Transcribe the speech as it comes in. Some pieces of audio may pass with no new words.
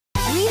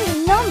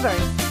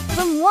numbers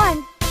from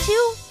 1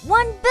 to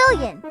 1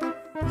 billion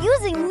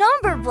using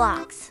number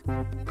blocks.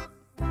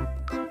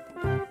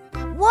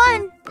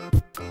 1,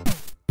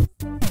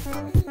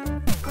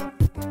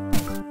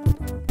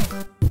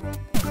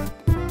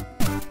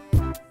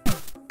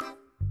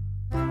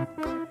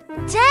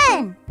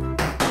 10,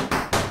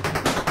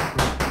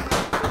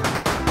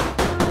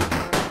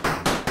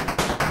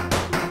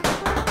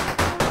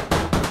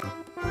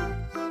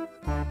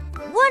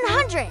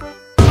 100,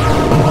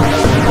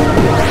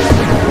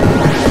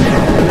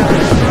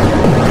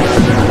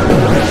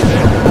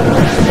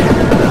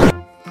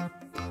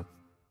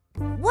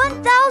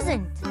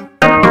 1,000,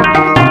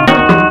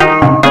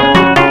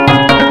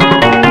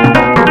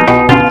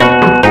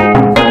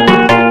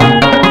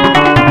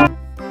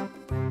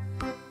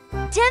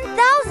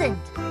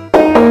 10,000,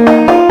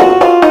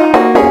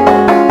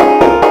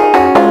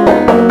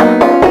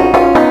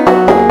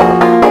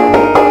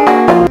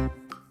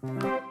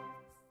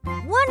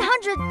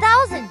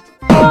 100,000,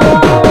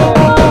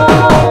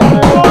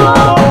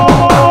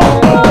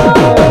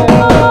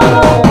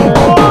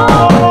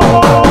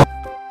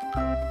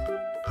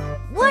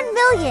 1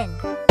 million,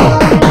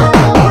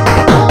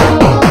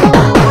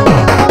 10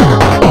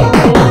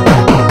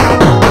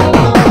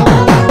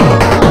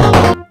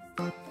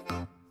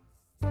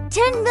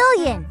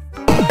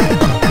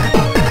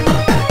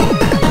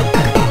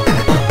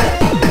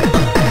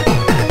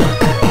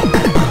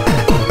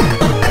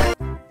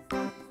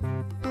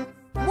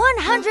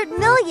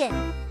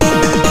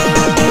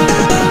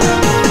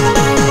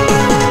 million,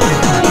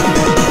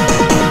 100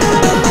 million,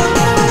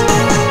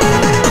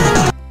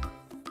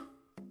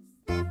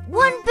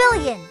 1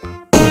 billion,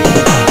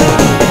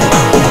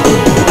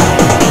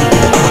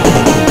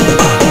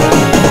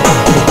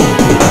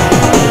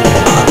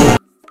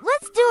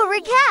 let's do a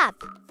recap.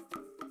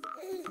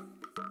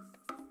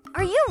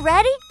 Are you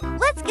ready?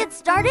 Let's get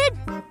started.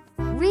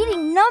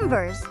 Reading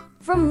numbers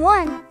from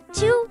 1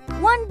 to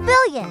 1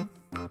 billion.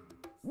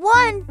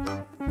 1,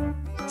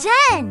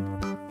 10,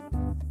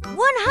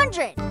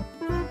 100,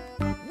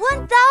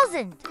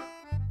 1,000,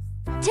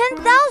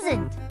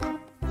 10,000,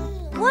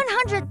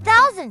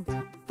 100,000,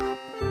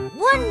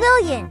 1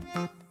 million,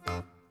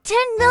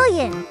 10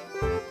 million,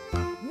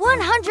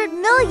 100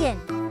 million,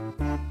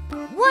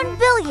 1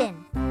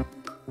 billion.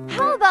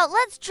 How about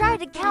let's try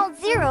to count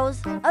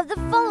zeros of the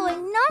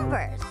following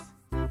numbers?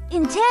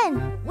 In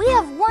 10, we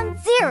have 1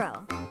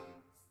 0.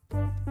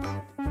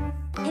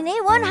 In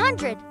a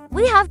 100,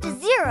 we have to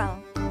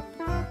 0.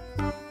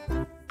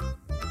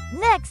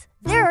 Next,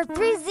 there are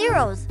 3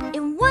 zeros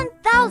in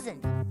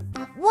 1,000.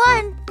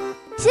 1,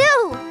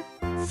 2,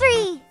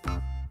 3.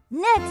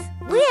 Next,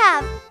 we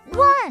have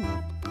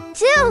 1,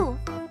 2,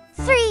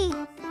 3,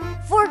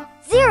 4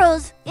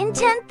 zeros in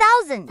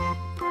 10,000.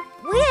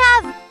 We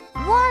have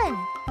 1,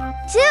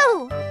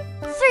 2,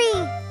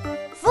 3,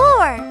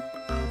 4,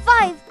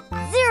 5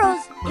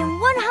 zeros in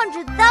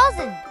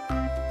 100,000.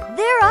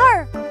 There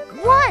are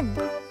 1,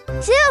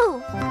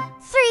 2,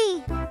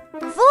 3,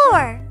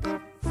 4,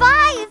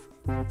 5,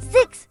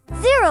 6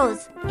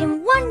 zeros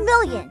in 1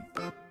 million.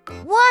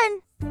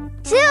 1,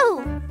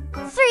 2,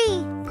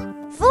 3,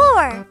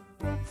 4,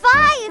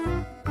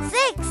 5,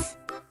 6,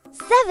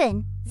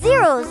 7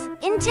 zeros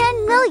in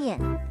 10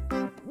 million.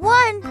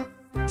 1,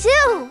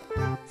 2,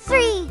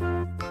 3,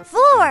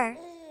 4,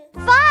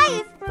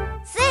 5,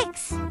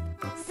 6,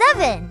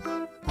 7,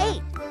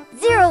 8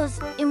 zeros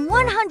in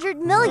 100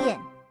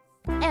 million.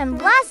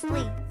 And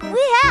lastly,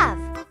 we have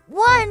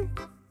 1,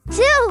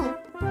 2,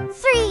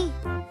 3,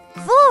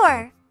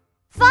 4,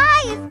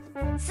 5,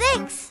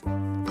 6,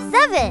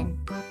 7,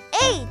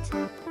 8,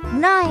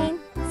 9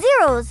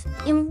 zeros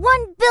in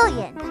 1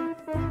 billion.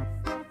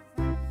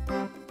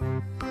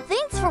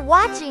 Thanks for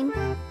watching.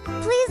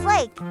 Please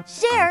like,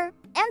 share,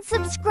 and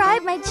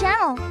subscribe my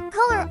channel,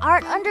 color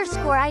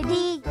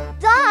art_ID.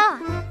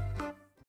 Duh!